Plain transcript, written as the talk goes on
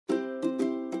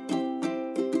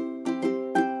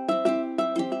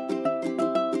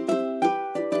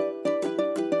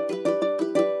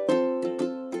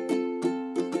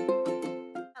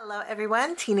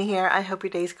everyone, Tina here. I hope your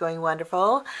day's going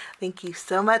wonderful. Thank you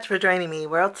so much for joining me.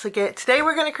 Today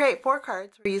we're going to create 4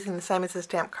 cards. We're using the Simon Says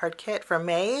Stamp card kit for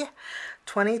May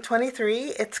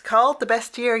 2023. It's called The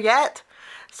Best Year Yet.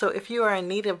 So if you are in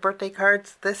need of birthday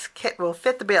cards, this kit will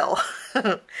fit the bill.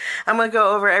 I'm going to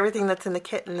go over everything that's in the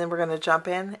kit and then we're going to jump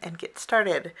in and get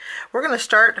started. We're going to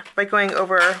start by going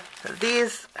over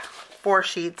these 4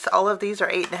 sheets. All of these are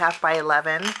 8.5 by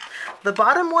 11. The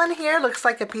bottom one here looks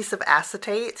like a piece of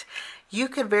acetate. You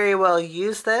could very well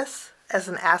use this as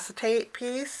an acetate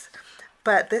piece,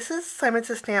 but this is Simon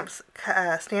Says Stamp's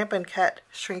Stamp and Cut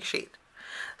shrink sheet.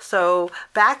 So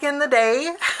back in the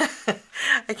day,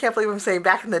 I can't believe I'm saying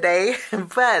back in the day,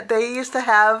 but they used to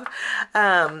have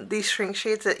these shrink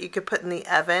sheets that you could put in the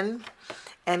oven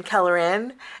and color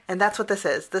in, and that's what this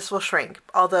is. This will shrink,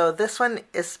 although this one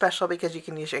is special because you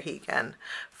can use your heat gun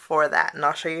for that, and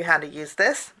I'll show you how to use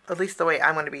this, at least the way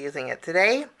I'm going to be using it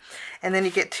today. And then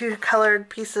you get 2 colored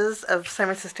pieces of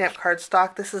Simon Says Stamp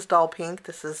cardstock. This is Doll Pink,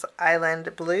 this is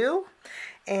Island Blue,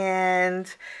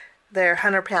 and they're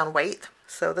 100-pound weight.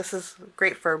 So this is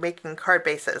great for making card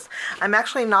bases. I'm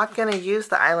actually not going to use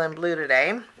the Island Blue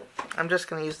today. I'm just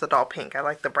going to use the Doll Pink. I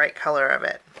like the bright color of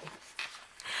it.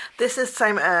 This is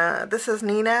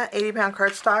Nina 80-pound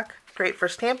cardstock. Great for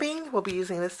stamping. We'll be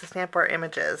using this to stamp our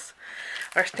images.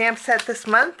 Our stamp set this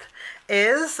month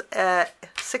is a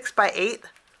 6 by 8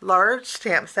 large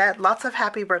stamp set. Lots of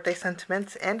happy birthday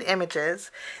sentiments and images.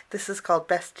 This is called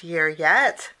Best Year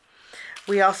Yet.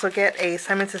 We also get a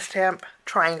Simon Says Stamp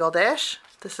triangle dish.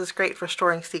 This is great for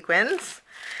storing sequins.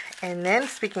 And then,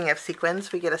 speaking of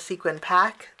sequins, we get a sequin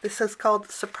pack. This is called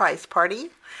Surprise Party.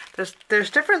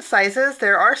 There's different sizes.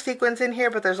 There are sequins in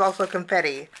here, but there's also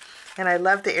confetti. And I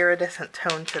love the iridescent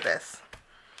tone to this.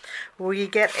 We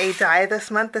get a die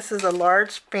this month. This is a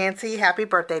large, fancy, happy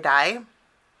birthday die.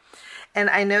 And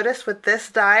I noticed with this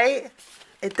die,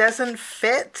 it doesn't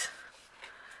fit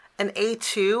an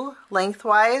A2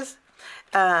 lengthwise.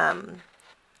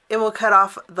 It will cut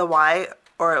off the Y,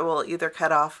 or it will either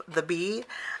cut off the B,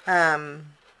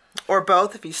 or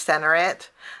both if you center it.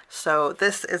 So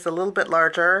this is a little bit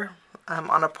larger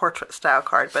on a portrait style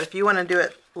card, but if you want to do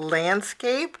it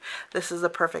landscape, this is a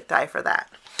perfect die for that.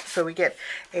 So we get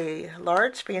a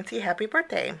large, fancy, happy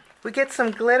birthday. We get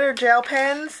some glitter gel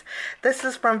pens. This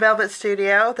is from Velvet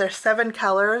Studio. There's 7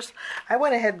 colors. I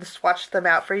went ahead and swatched them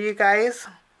out for you guys.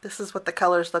 This is what the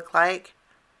colors look like.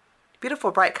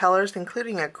 Beautiful bright colors,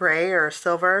 including a gray or a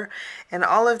silver, and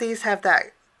all of these have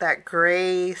that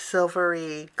gray,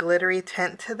 silvery, glittery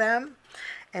tint to them,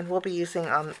 and we'll be using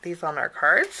these on our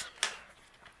cards.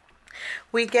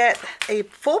 We get a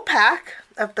full pack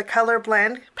of the Color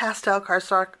Blend pastel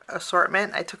cardstock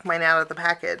assortment. I took mine out of the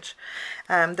package.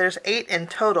 There's 8 in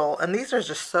total, and these are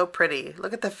just so pretty.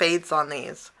 Look at the fades on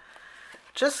these.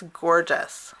 Just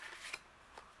gorgeous.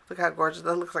 Look how gorgeous.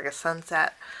 That looks like a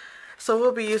sunset. So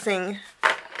we'll be using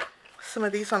some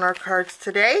of these on our cards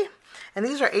today. And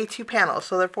these are A2 panels,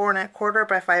 so they're 4¼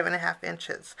 by 5½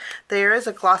 inches. There is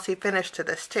a glossy finish to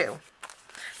this too.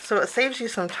 So it saves you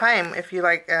some time if you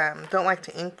don't like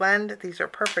to ink blend. These are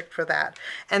perfect for that.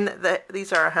 And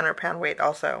these are 100-pound weight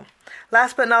also.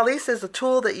 Last but not least is a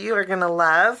tool that you are going to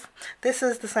love. This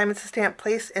is the Simon Says Stamp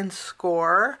Place and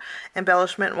Score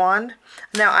Embellishment Wand.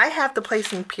 Now I have the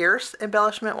Place and Pierce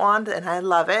Embellishment Wand and I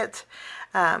love it.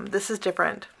 This is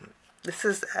different. This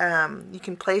is, you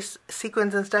can place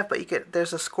sequins and stuff, but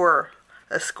there's a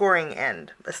scoring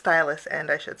end, a stylus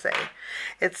end, I should say.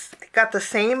 It's got the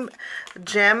same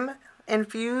gem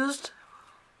infused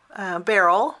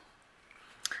barrel.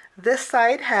 This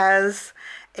side has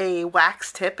a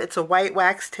wax tip. It's a white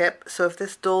wax tip, so if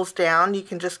this dulls down, you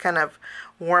can just kind of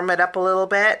warm it up a little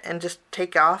bit and just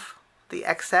take off the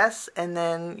excess, and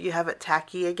then you have it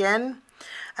tacky again.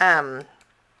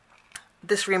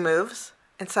 This removes,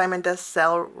 and Simon does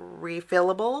sell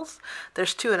refillables.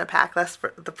 There's 2 in a pack,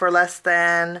 for less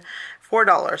than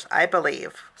 $4, I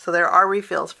believe. So there are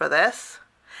refills for this.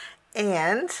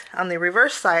 And on the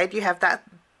reverse side, you have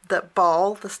the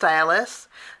ball, the stylus,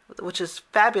 which is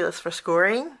fabulous for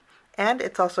scoring, and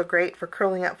it's also great for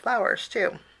curling up flowers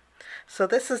too. So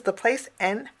this is the Place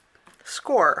and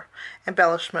Score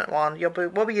Embellishment Wand.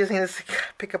 We'll be using this to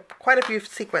pick up quite a few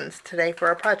sequins today for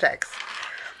our projects.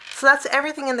 So that's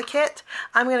everything in the kit.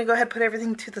 I'm going to go ahead and put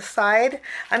everything to the side.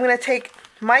 I'm going to take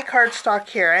my cardstock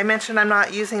here. I mentioned I'm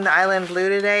not using the Island Blue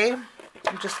today.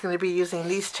 I'm just going to be using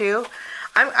these 2.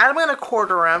 I'm going to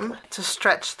quarter them to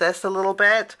stretch this a little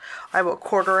bit. I will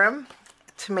quarter them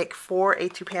to make 4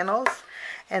 A2 panels,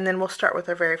 and then we'll start with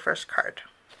our very first card.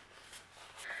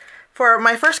 For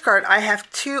my first card, I have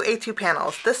two A2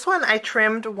 panels. This one I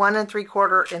trimmed 1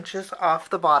 3/4 inches off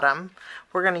the bottom.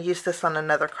 We're going to use this on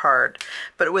another card.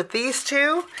 But with these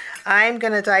two, I'm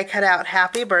going to die cut out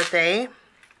Happy Birthday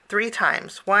 3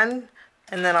 times. One,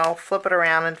 and then I'll flip it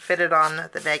around and fit it on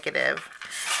the negative.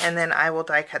 And then I will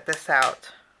die cut this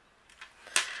out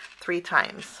 3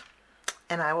 times.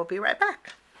 And I will be right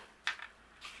back.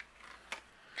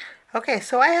 Okay,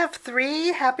 so I have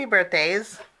 3 happy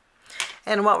birthdays.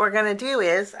 And what we're going to do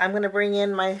is, I'm going to bring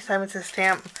in my Simon Says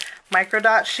Stamp micro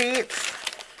dot sheets.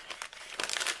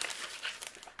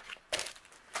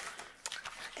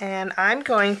 And I'm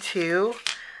going to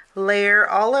layer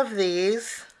all of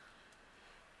these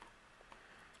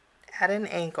at an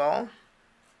angle.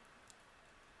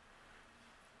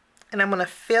 And I'm going to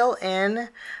fill in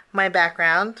my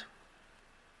background.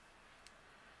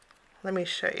 Let me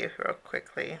show you real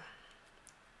quickly.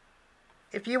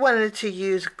 If you wanted to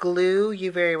use glue,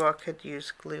 you very well could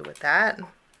use glue with that.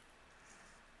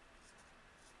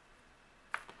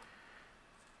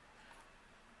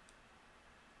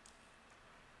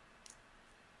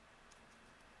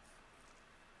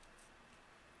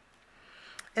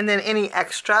 And then any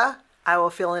extra, I will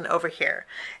fill in over here.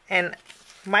 And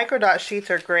micro dot sheets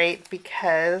are great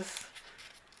because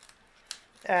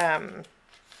there's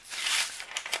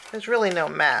really no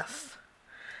mess.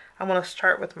 I'm going to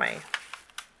start with my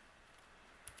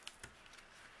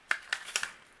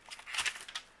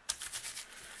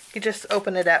you just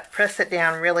open it up, press it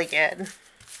down really good.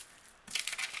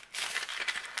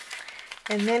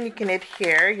 And then you can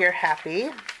adhere your happy.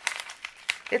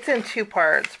 It's in 2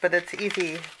 parts, but it's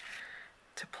easy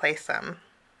to place them.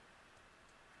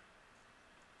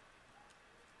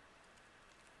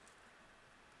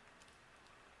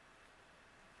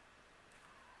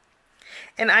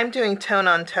 And I'm doing tone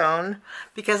on tone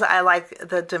because I like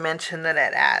the dimension that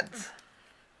it adds.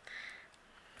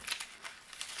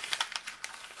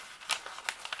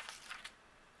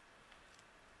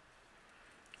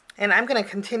 And I'm going to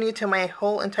continue till my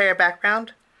whole entire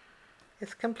background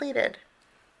is completed.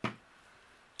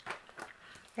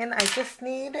 And I just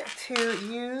need to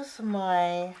use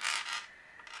my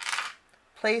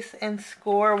Place and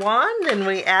Score wand, and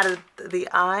we added the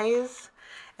eyes,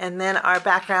 and then our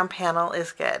background panel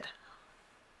is good.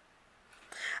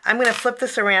 I'm going to flip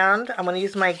this around. I'm going to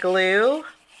use my glue.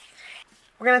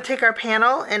 We're going to take our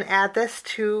panel and add this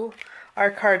to our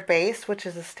card base, which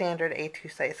is a standard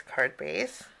A2 size card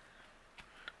base.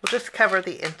 We'll just cover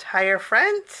the entire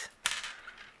front.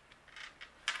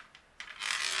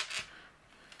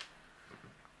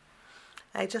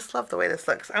 I just love the way this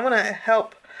looks. I'm going to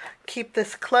help keep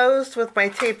this closed with my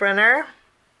tape runner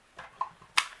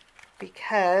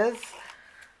because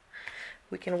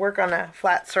we can work on a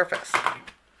flat surface.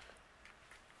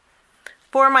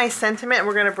 For my sentiment,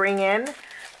 we're going to bring in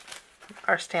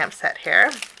our stamp set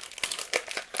here.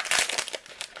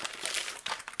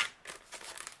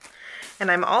 And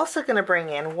I'm also going to bring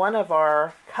in one of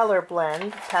our color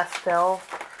blend pastel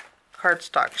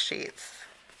cardstock sheets.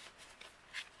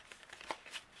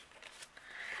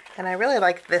 And I really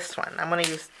like this one. I'm going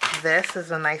to use this as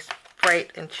a nice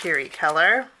bright and cheery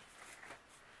color.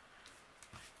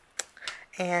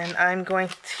 And I'm going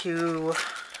to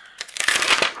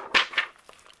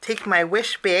take my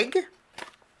Wish Big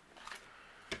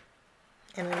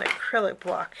and an acrylic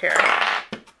block here.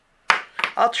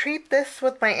 I'll treat this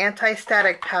with my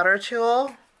anti-static powder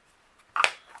tool.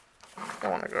 I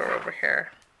want to go over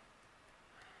here.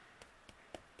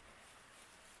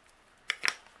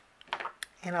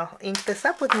 And I'll ink this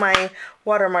up with my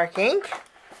watermark ink.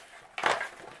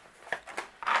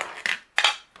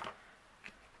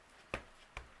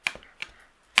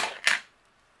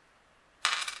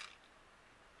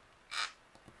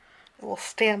 We'll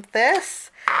stamp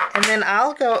this, and then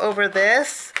I'll go over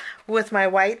this with my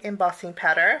white embossing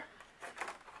powder.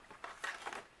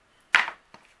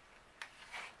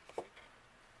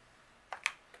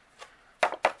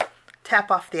 Tap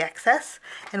off the excess,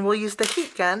 and we'll use the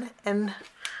heat gun and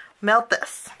melt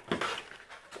this.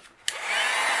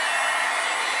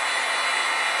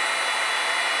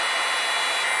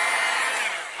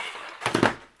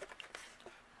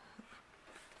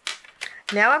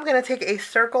 Now I'm going to take a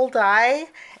circle die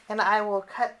and I will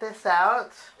cut this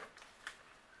out.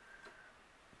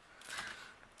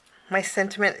 My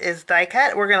sentiment is die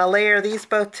cut. We're going to layer these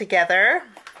both together.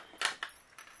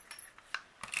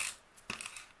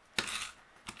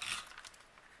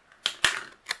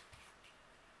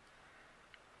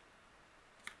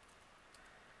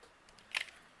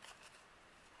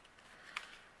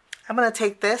 I'm going to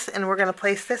take this and we're going to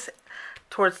place this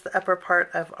towards the upper part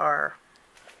of our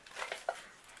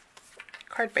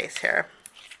card base here.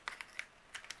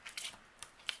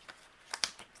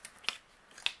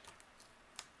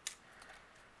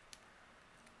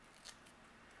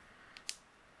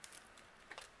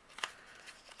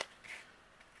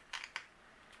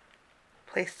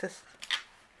 Place this,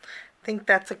 I think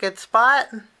that's a good spot.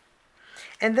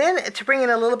 And then to bring in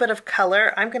a little bit of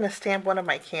color, I'm going to stamp one of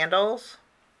my candles.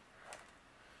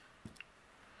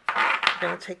 I'm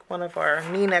going to take one of our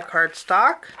Nina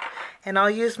cardstock, and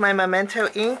I'll use my Memento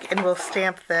ink and we'll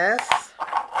stamp this.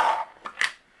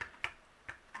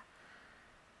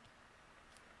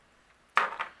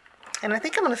 And I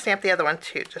think I'm going to stamp the other one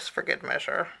too, just for good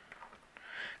measure,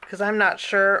 because I'm not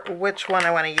sure which one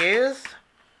I want to use.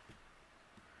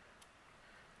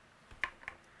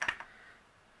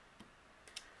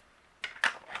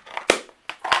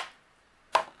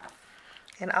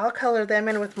 And I'll color them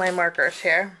in with my markers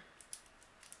here.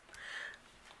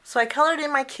 So I colored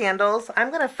in my candles.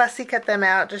 I'm going to fussy cut them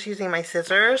out just using my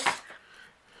scissors.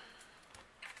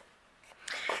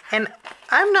 And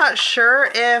I'm not sure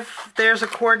if there's a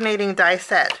coordinating die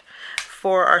set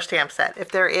for our stamp set. If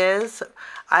there is,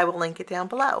 I will link it down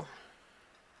below.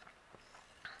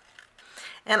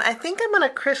 And I think I'm going to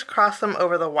crisscross them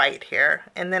over the white here.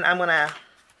 And then I'm going to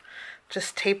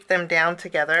just tape them down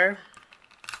together.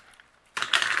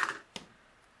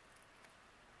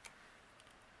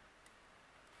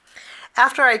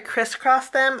 After I crisscross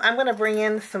them, I'm going to bring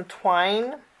in some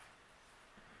twine.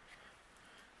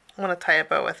 I want to tie a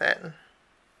bow with it.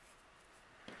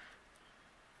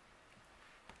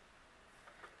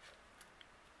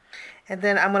 And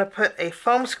then I'm going to put a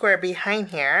foam square behind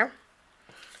here.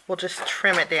 We'll just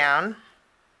trim it down.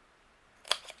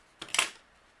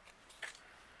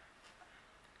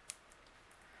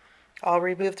 I'll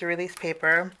remove the release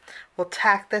paper. We'll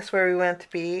tack this where we want it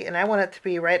to be, and I want it to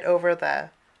be right over the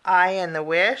eye and the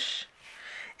wish,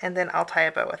 and then I'll tie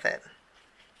a bow with it.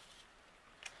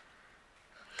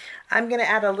 I'm going to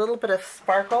add a little bit of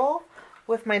sparkle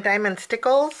with my diamond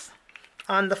Stickles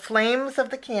on the flames of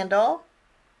the candle.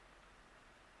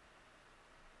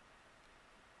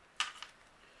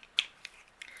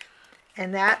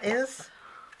 And that is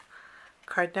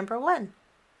card number 1.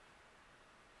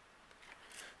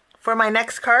 For my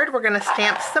next card, we're going to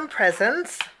stamp some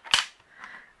presents.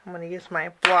 I'm going to use my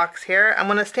blocks here. I'm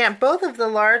going to stamp both of the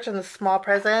large and the small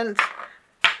presents.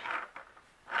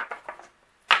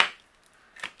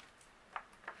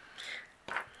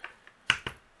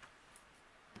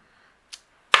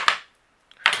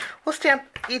 We'll stamp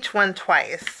each one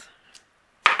twice.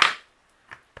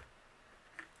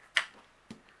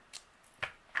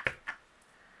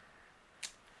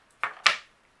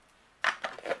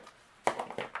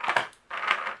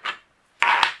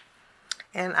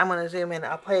 And I'm going to zoom in.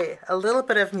 I'll play a little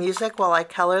bit of music while I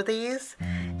color these.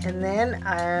 And then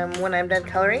when I'm done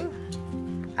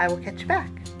coloring, I will catch you back.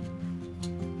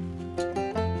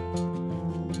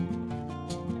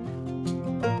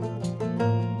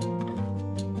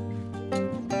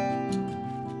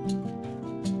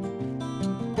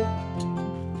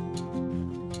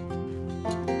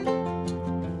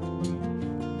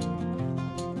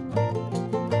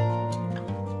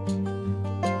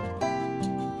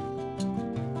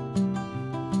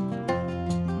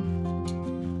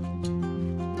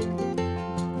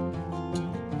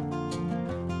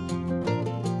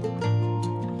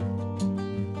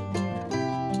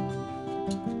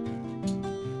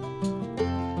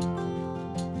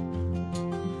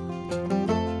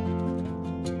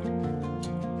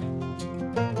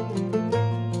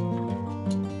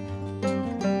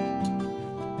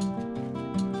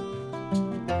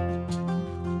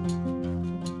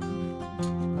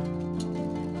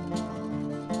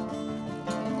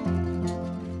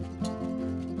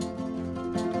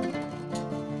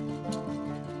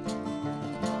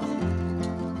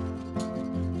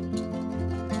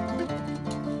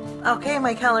 Okay,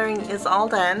 my coloring is all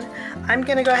done. I'm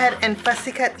going to go ahead and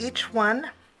fussy cut each one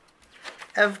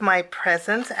of my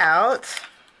presents out,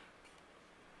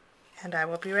 and I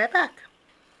will be right back.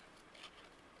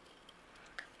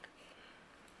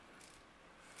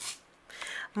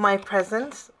 My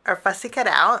presents are fussy cut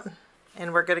out,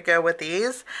 and we're going to go with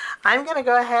these. I'm going to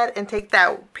go ahead and take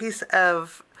that piece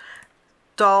of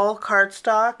doll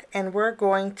cardstock, and we're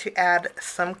going to add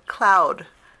some cloud,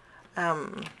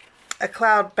 a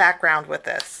cloud background with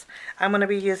this. I'm going to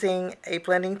be using a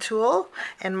blending tool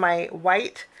and my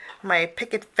white, my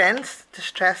PICKET Fence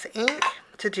Distress ink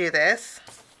to do this.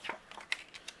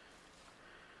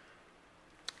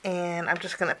 And I'm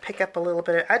just going to pick up a little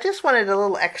bit. I just wanted a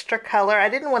little extra color. I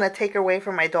didn't want to take away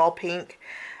from my doll pink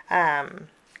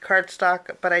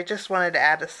cardstock, but I just wanted to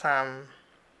add some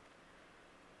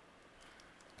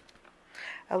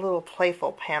a little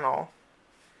playful panel.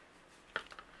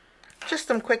 Just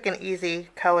some quick and easy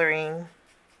coloring,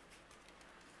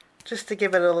 just to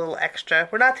give it a little extra.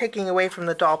 We're not taking away from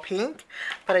the doll pink,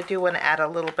 but I do want to add a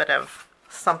little bit of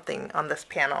something on this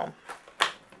panel.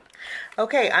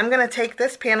 Okay, I'm going to take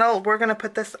this panel, we're going to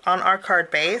put this on our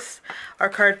card base. Our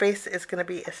card base is going to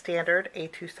be a standard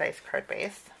A2 size card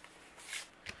base.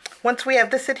 Once we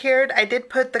have this adhered, I did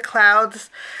put the clouds,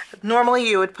 normally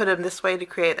you would put them this way to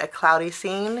create a cloudy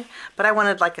scene, but I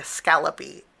wanted like a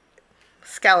scallopy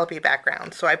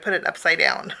background, so I put it upside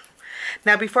down.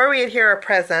 Now before we adhere our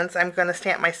presents, I'm going to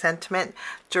stamp my sentiment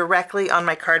directly on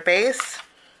my card base,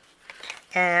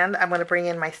 and I'm going to bring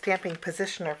in my stamping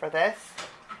positioner for this.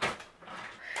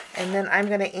 And then I'm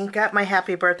going to ink up my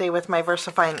happy birthday with my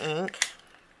VersaFine ink.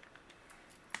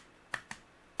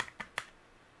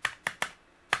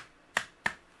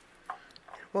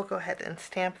 We'll go ahead and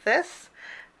stamp this.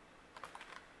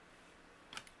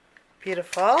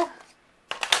 Beautiful.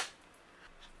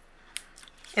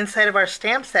 Inside of our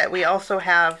stamp set, we also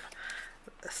have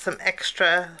some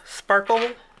extra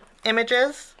sparkle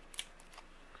images.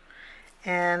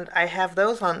 And I have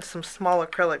those on some small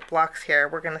acrylic blocks here.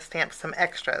 We're going to stamp some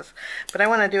extras. But I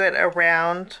want to do it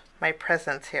around my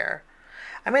presents here.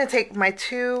 I'm going to take my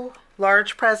two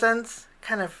large presents,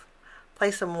 kind of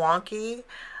place them wonky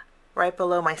right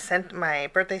below my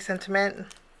birthday sentiment.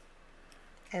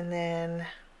 And then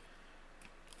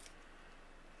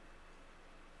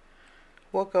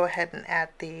we'll go ahead and add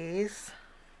these.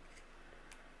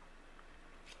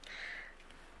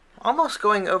 Almost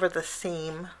going over the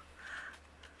seam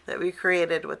that we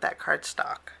created with that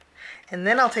cardstock. And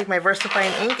then I'll take my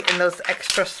VersaFine ink and those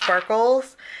extra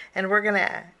sparkles, and we're going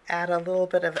to add a little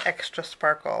bit of extra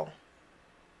sparkle.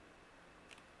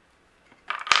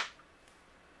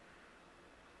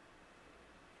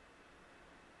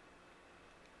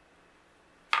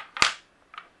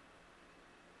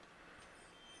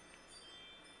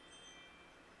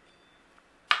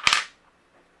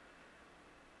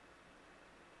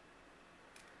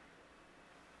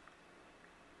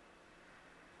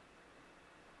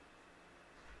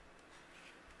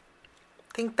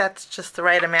 I think that's just the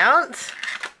right amount.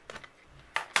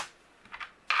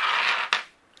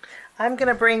 I'm going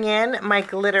to bring in my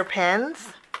glitter pens.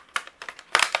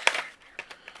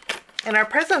 And our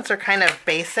presents are kind of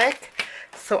basic,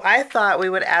 so I thought we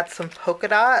would add some polka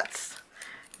dots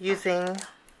using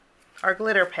our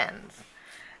glitter pens.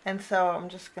 And so I'm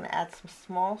just going to add some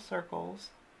small circles.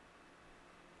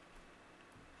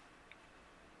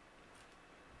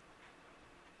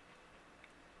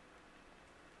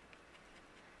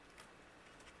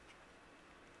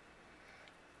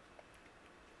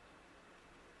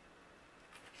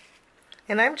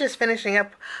 And I'm just finishing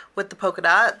up with the polka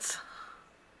dots.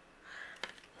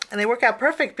 And they work out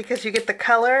perfect because you get the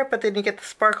color, but then you get the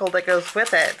sparkle that goes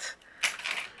with it.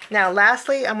 Now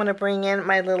lastly, I'm going to bring in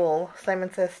my little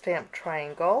Simon Says stamp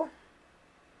triangle.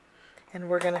 And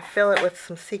we're going to fill it with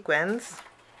some sequins.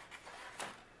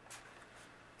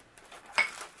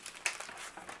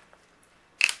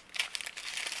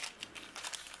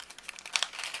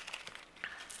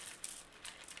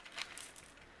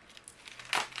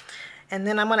 And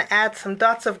then I'm going to add some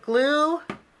dots of glue.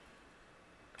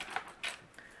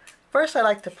 First, I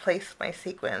like to place my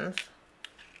sequins.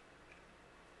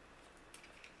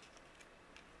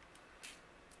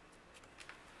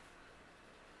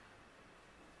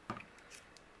 I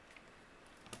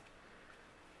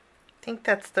think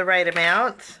that's the right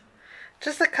amount.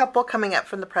 Just a couple coming up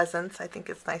from the presents. I think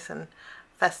it's nice and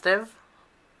festive.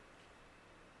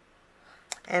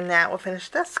 And that will finish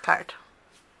this card.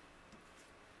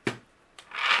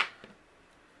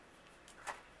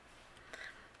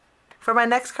 For my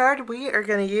next card, we are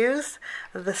going to use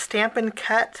the Stampin'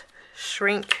 Cut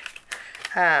shrink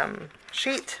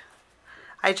sheet.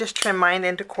 I just trimmed mine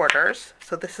into quarters.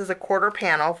 So this is a quarter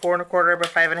panel, 4 1/4 by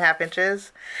 5 1/2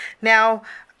 inches. Now,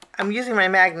 I'm using my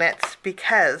magnets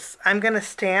because I'm going to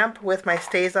stamp with my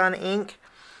Stazon ink.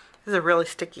 This is a really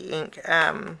sticky ink.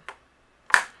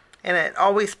 And it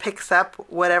always picks up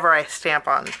whatever I stamp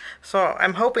on. So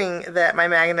I'm hoping that my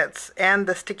magnets and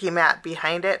the sticky mat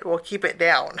behind it will keep it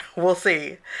down. We'll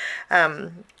see.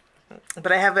 But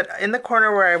I have it in the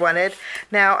corner where I wanted.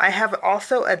 Now I have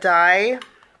also a die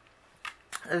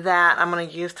that I'm going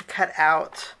to use to cut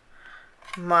out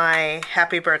my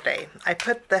happy birthday. I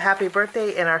put the happy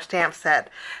birthday in our stamp set,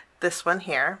 this one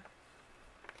here,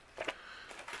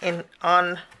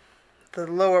 on the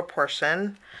lower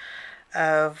portion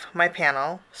of my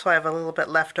panel, so I have a little bit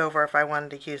left over if I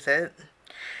wanted to use it.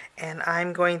 And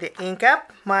I'm going to ink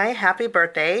up my happy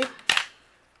birthday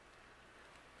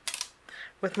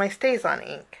with my Stazon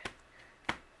ink.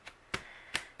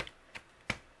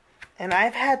 And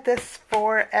I've had this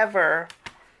forever,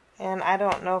 and I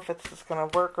don't know if it's just going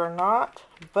to work or not,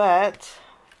 but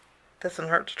it doesn't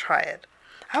hurt to try it.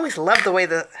 I always love the way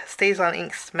the Stazon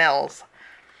ink smells.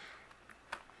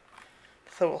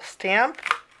 So we'll stamp.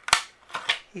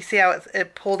 You see how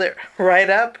it pulled it right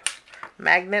up?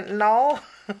 Magnet and all.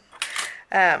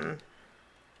 And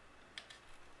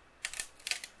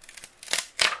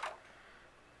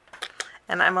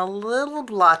I'm a little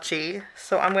blotchy,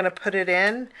 so I'm going to put it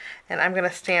in and I'm going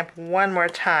to stamp one more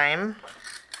time.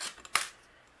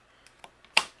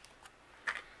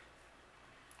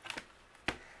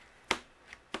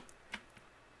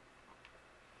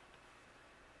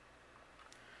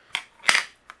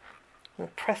 We'll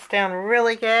press down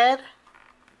really good.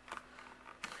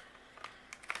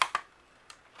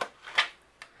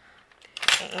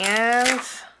 And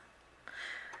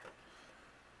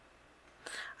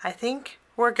I think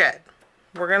we're good.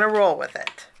 We're going to roll with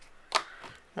it. I'm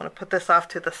going to put this off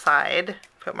to the side,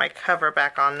 put my cover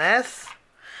back on this.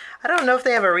 I don't know if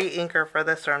they have a re-inker for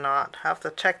this or not. I'll have to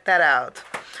check that out.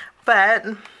 But,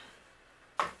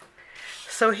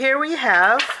 so here we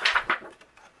have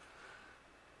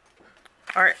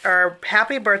our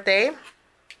happy birthday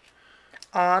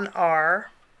on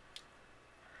our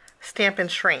Stamp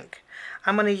and Shrink.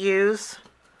 I'm going to use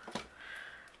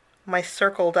my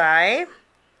circle die,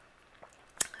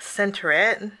 center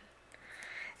it,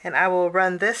 and I will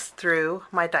run this through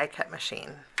my die cut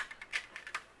machine.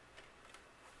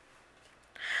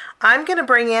 I'm going to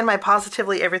bring in my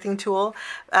Positively Everything tool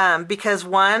because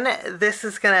one, this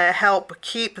is going to help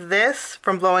keep this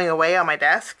from blowing away on my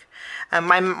desk.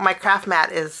 My craft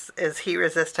mat is heat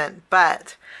resistant,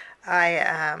 but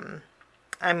I'm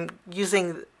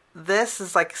using this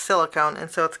is like silicone,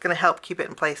 and so it's going to help keep it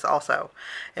in place also.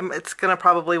 And it's going to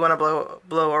probably want to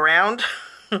blow around.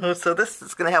 So this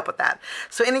is going to help with that.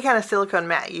 So any kind of silicone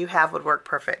mat you have would work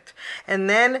perfect. And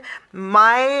then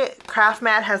my craft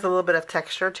mat has a little bit of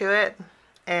texture to it,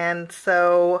 and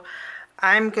so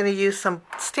I'm going to use some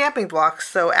stamping blocks.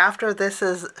 So after this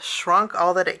is shrunk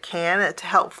all that it can to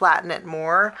help flatten it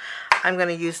more, I'm going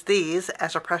to use these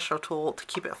as a pressure tool to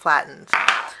keep it flattened.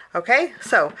 Okay,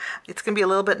 so it's going to be a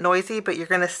little bit noisy, but you're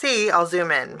going to see, I'll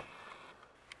zoom in.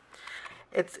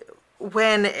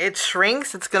 When it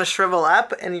shrinks, it's going to shrivel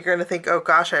up and you're going to think, oh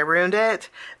gosh, I ruined it.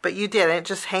 But you didn't.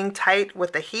 Just hang tight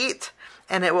with the heat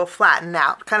and it will flatten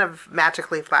out, kind of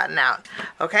magically flatten out.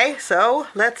 Okay, so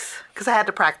let's, because I had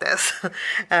to practice.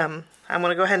 I'm going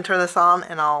to go ahead and turn this on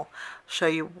and I'll show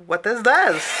you what this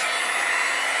does.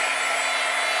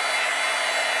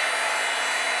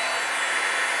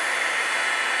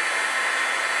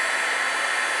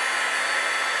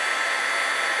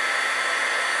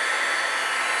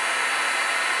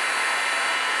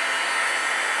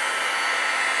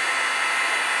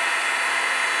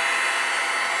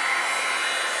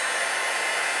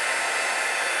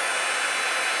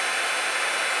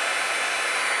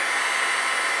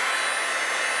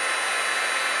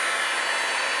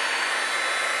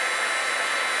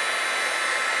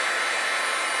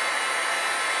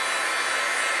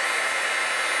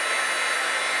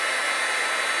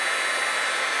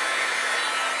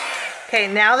 Okay,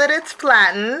 now that it's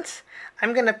flattened,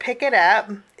 I'm going to pick it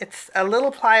up. It's a little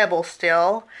pliable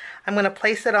still. I'm going to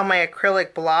place it on my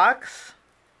acrylic blocks.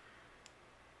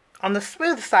 On the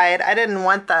smooth side, I didn't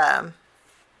want the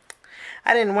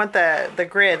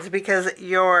grids because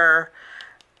your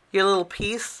little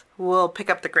piece will pick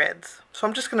up the grids. So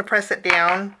I'm just going to press it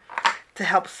down to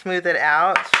help smooth it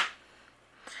out.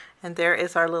 And there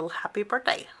is our little happy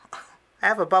birthday. I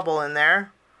have a bubble in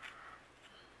there,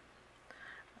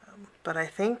 but I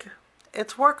think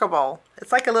it's workable.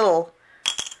 It's like a little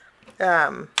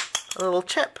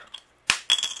chip.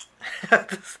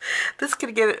 This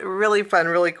could get really fun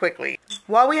really quickly.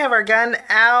 While we have our gun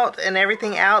out and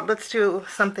everything out, let's do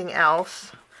something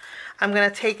else. I'm going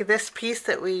to take this piece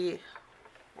that we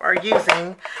are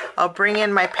using. I'll bring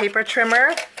in my paper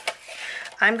trimmer.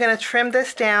 I'm going to trim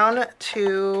this down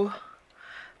to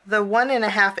the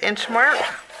 1.5 inch mark,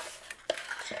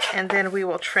 and then we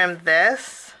will trim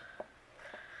this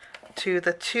to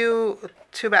the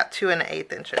about 2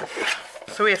 1/8 inches.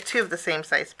 So we have two of the same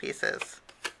size pieces.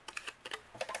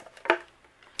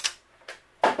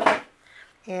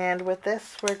 And with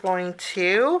this we're going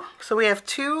to, so we have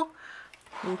two,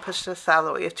 let me push this out of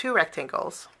the way, we have two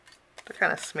rectangles. They're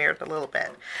kind of smeared a little bit.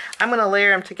 I'm going to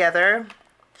layer them together,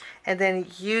 and then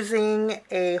using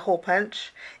a hole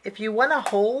punch. If you want a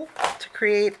hole to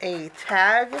create a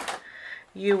tag,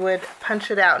 you would punch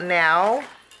it out now.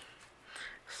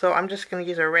 So I'm just going to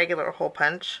use a regular hole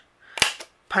punch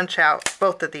punch out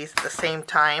both of these at the same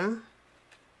time.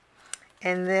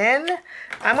 And then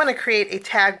I'm going to create a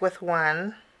tag with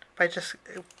one by just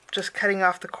cutting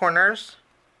off the corners.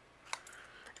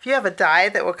 If you have a die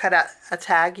that will cut out a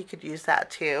tag, you could use that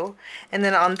too. And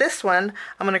then on this one,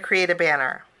 I'm going to create a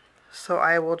banner. So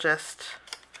I will just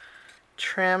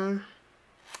trim.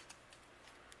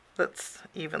 Let's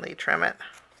evenly trim it.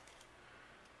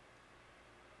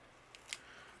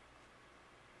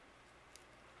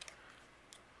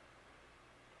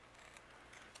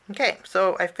 Okay,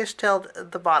 so I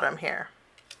fishtailed the bottom here.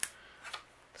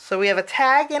 So we have a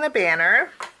tag and a banner.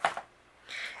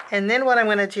 And then what I'm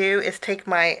going to do is take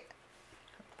my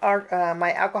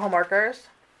my alcohol markers.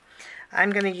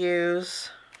 I'm going to use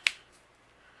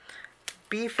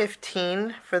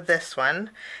B15 for this one,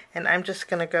 and I'm just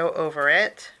going to go over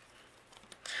it.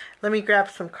 Let me grab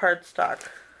some cardstock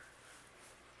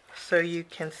so you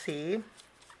can see,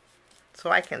 so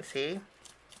I can see.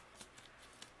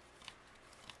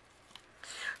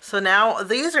 So now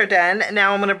these are done.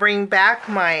 Now I'm going to bring back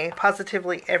my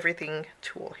Positively Everything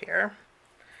tool here.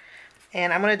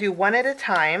 And I'm going to do one at a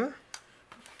time.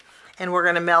 And we're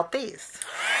going to melt these.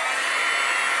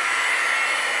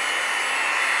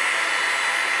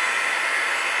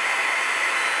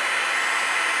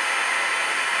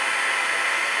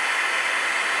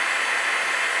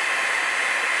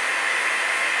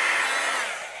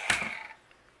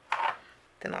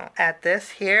 Then I'll add this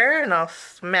here and I'll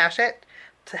smash it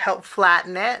to help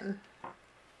flatten it.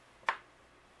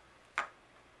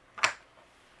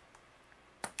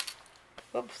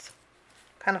 Whoops,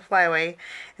 kind of fly away.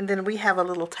 And then we have a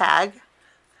little tag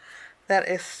that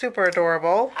is super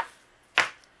adorable.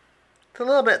 It's a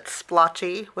little bit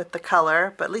splotchy with the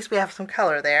color, but at least we have some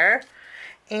color there.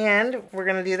 And we're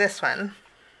going to do this one.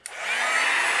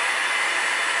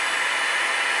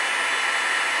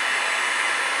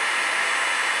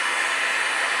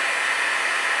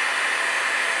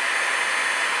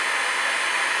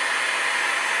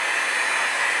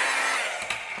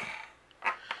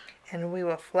 And we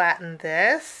will flatten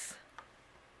this.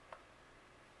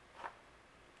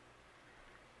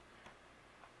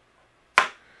 I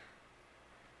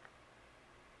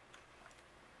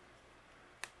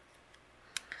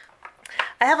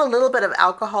have a little bit of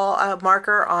alcohol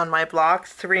marker on my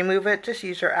blocks. To remove it, just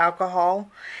use your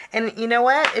alcohol. And you know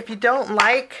what? If you don't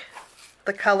like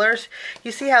the colors,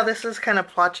 you see how this is kind of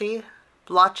blotchy?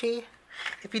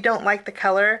 If you don't like the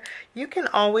color, you can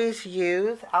always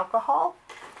use alcohol.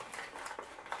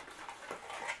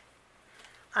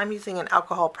 I'm using an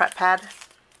alcohol prep pad.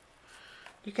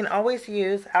 You can always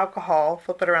use alcohol,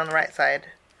 flip it around the right side,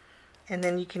 and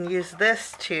then you can use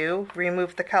this to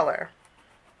remove the color.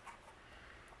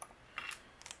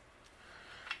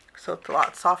 So it's a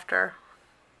lot softer.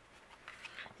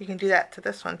 You can do that to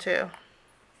this one too.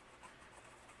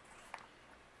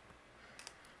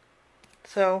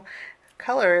 So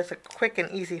color is a quick and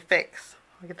easy fix.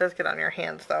 It does get on your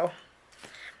hands though.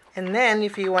 And then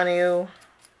if you want to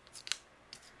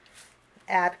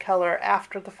add color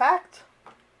after the fact,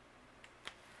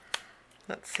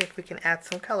 let's see if we can add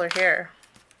some color here.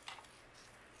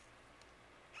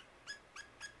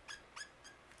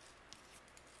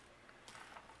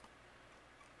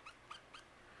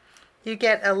 You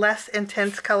get a less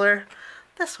intense color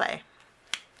this way.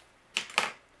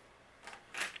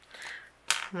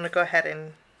 I'm going to go ahead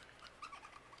and...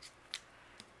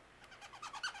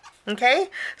 Okay,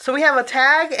 so we have a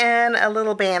tag and a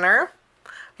little banner.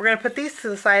 We're going to put these to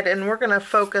the side and we're going to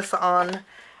focus on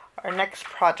our next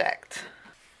project.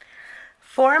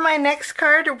 For my next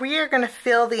card, we are going to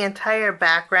fill the entire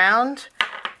background.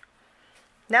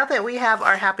 Now that we have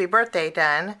our happy birthday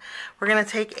done, we're going to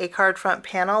take a card front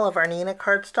panel of our Nina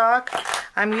cardstock.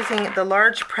 I'm using the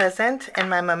large present and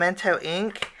my Memento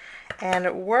ink,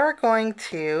 and we're going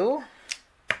to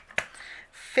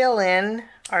fill in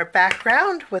our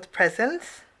background with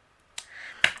presents.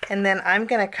 And then I'm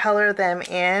going to color them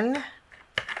in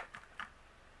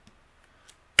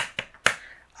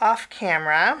off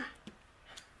camera.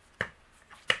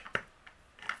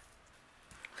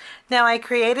 Now I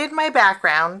created my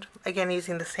background, again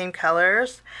using the same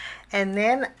colors, and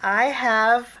then I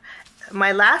have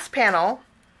my last panel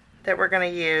that we're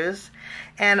going to use,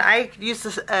 and I used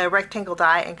this rectangle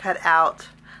die and cut out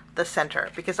the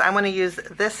center because I want to use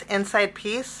this inside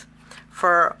piece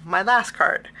for my last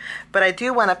card, but I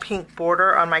do want a pink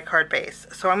border on my card base.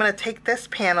 So I'm going to take this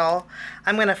panel,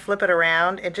 I'm going to flip it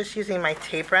around, and just using my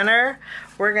tape runner,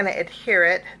 we're going to adhere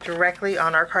it directly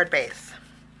on our card base.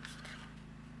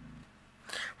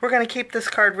 We're going to keep this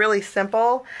card really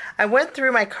simple. I went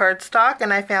through my cardstock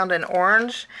and I found an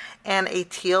orange and a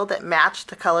teal that matched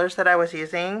the colors that I was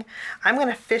using. I'm going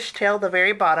to fishtail the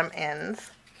very bottom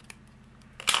ends.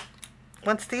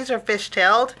 Once these are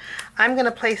fishtailed, I'm going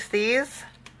to place these.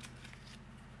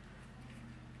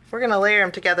 We're going to layer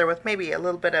them together with maybe a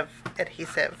little bit of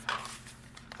adhesive.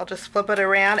 I'll just flip it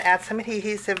around, add some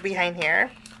adhesive behind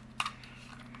here.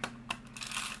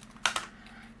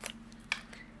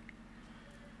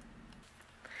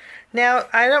 Now,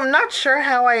 I'm not sure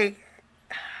how I'm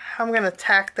going to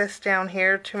tack this down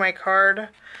here to my card.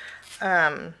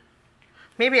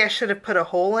 Maybe I should have put a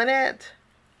hole in it.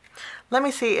 Let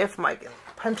me see if I can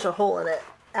punch a hole in it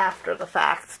after the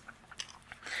fact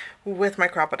with my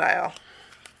crocodile.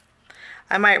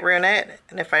 I might ruin it,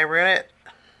 and if I ruin it,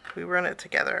 we ruin it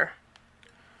together.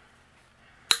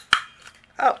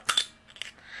 Oh,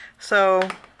 so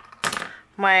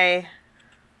my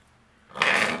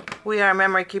We Are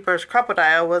Memory Keeper's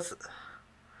crocodile was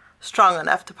strong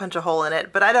enough to punch a hole in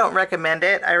it, but I don't recommend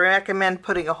it. I recommend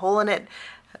putting a hole in it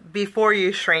before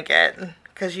you shrink it,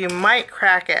 because you might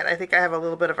crack it. I think I have a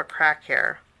little bit of a crack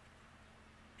here.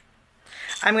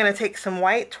 I'm going to take some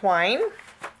white twine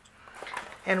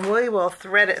and we will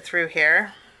thread it through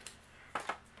here.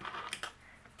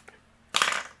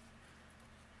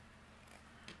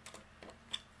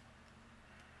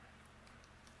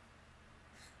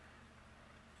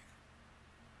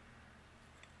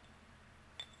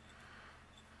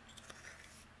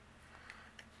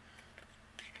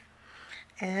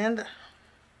 And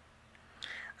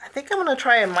I think I'm going to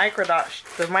try the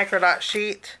microdot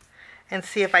sheet and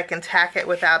see if I can tack it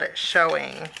without it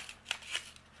showing.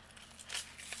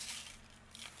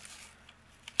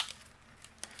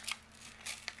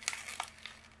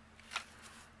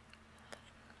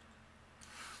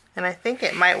 And I think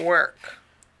it might work.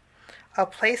 I'll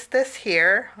place this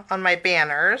here on my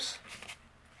banners.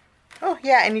 Oh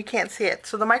yeah, and you can't see it.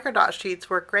 So the microdot sheets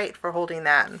work great for holding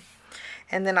that.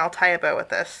 And then I'll tie a bow with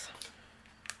this.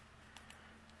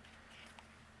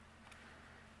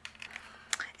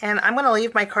 And I'm going to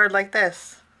leave my card like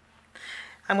this.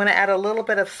 I'm going to add a little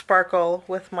bit of sparkle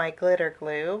with my glitter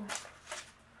glue.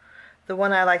 The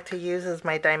one I like to use is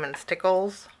my diamond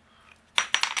Stickles.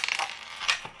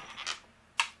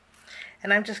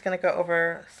 And I'm just going to go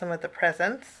over some of the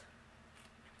presents.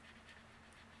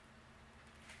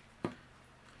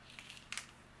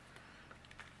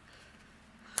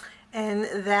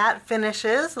 And that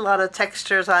finishes, a lot of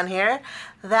textures on here.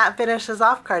 That finishes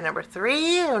off card number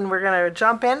 3, and we're going to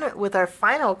jump in with our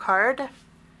final card.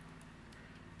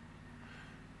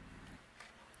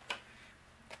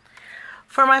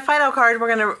 For my final card,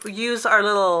 we're going to use our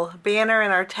little banner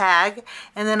and our tag,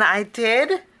 and then I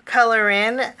did color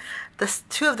in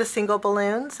two of the single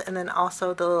balloons, and then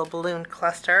also the little balloon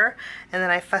cluster, and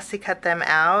then I fussy cut them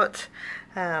out.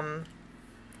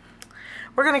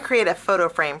 We're going to create a photo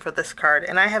frame for this card,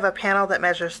 and I have a panel that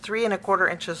measures 3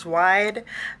 1/4 inches wide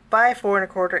by 4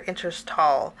 1/4 inches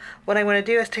tall. What I'm going to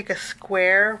do is take a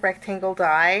square rectangle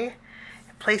die,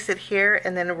 place it here,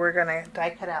 and then we're going to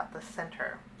die cut out the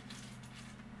center.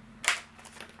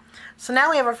 So now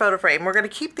we have our photo frame. We're going to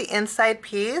keep the inside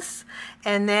piece,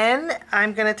 and then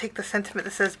I'm going to take the sentiment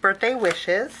that says birthday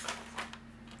wishes.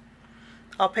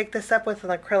 I'll pick this up with an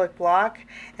acrylic block,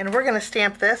 and we're going to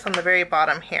stamp this on the very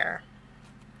bottom here.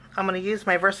 I'm going to use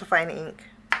my VersaFine ink.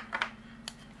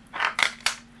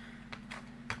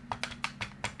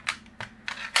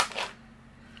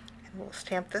 And we'll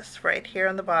stamp this right here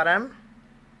on the bottom.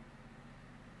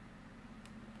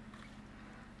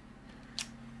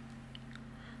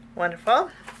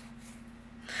 Wonderful.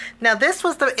 Now this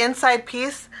was the inside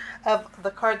piece of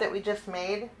the card that we just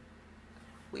made.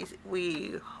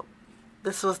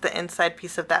 This was the inside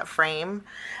piece of that frame.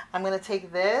 I'm going to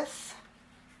take this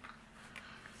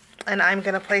and I'm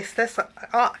going to place this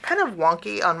kind of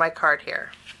wonky on my card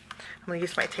here. I'm going to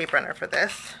use my tape runner for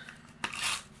this.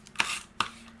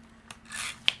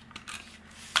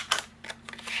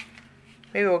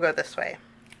 Maybe we'll go this way.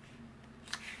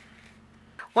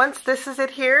 Once this is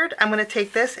adhered, I'm going to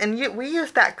take this, and we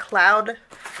use that cloud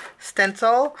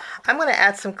stencil. I'm going to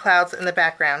add some clouds in the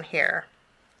background here.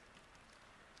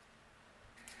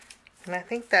 And I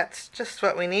think that's just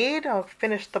what we need. I'll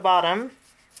finish the bottom.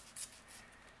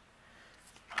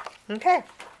 Okay.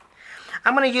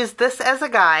 I'm going to use this as a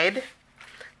guide.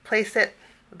 Place it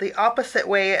the opposite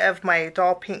way of my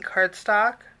doll pink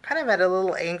cardstock, kind of at a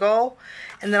little angle.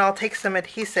 And then I'll take some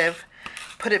adhesive,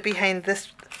 put it behind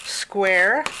this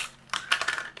square,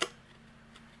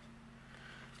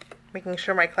 making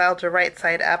sure my clouds are right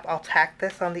side up. I'll tack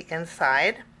this on the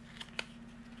inside,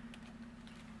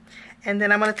 And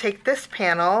then I'm going to take this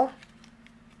panel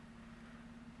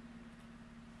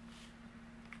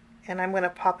and I'm going to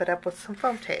pop it up with some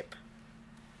foam tape.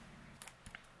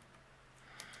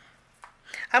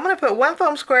 I'm going to put one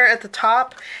foam square at the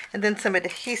top and then some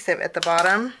adhesive at the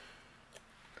bottom.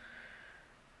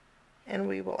 And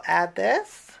we will add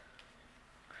this.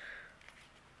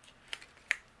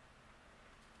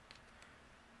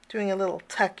 Doing a little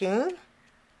tucking.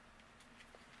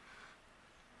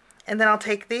 And then I'll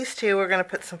take these two, we're going to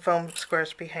put some foam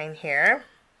squares behind here.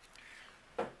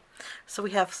 So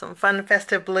we have some fun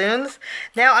festive balloons.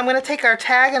 Now I'm going to take our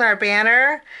tag and our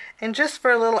banner, and just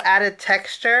for a little added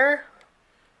texture,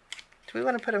 do we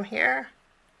want to put them here?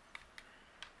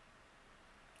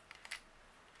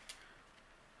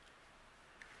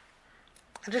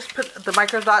 I just put the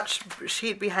micro dot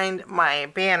sheet behind my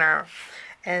banner,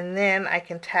 and then I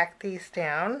can tack these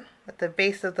down at the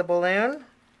base of the balloon.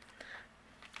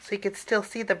 So you could still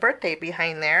see the birthday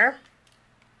behind there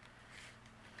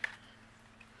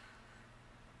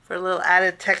for a little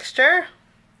added texture.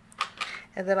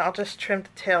 And then I'll just trim the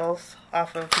tails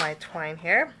off of my twine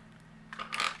here.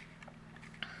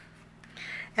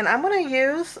 And I'm going to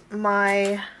use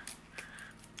my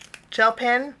gel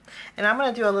pen and I'm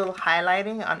going to do a little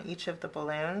highlighting on each of the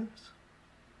balloons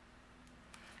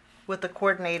with the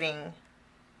coordinating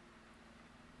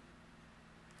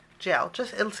gel.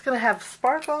 It's going to have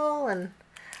sparkle, and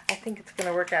I think it's going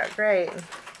to work out great.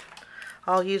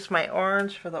 I'll use my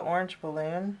orange for the orange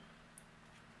balloon,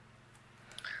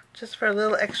 just for a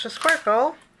little extra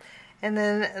sparkle, and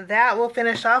then that will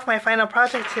finish off my final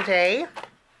project today.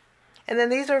 And then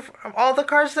these are all the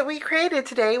cards that we created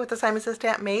today with the Simon Says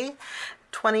Stamp May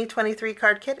 2023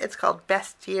 card kit. It's called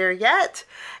Best Year Yet,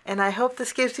 and I hope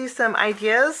this gives you some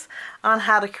ideas on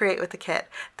how to create with the kit.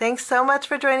 Thanks so much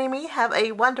for joining me. Have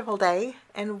a wonderful day,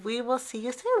 and we will see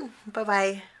you soon.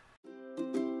 Bye-bye.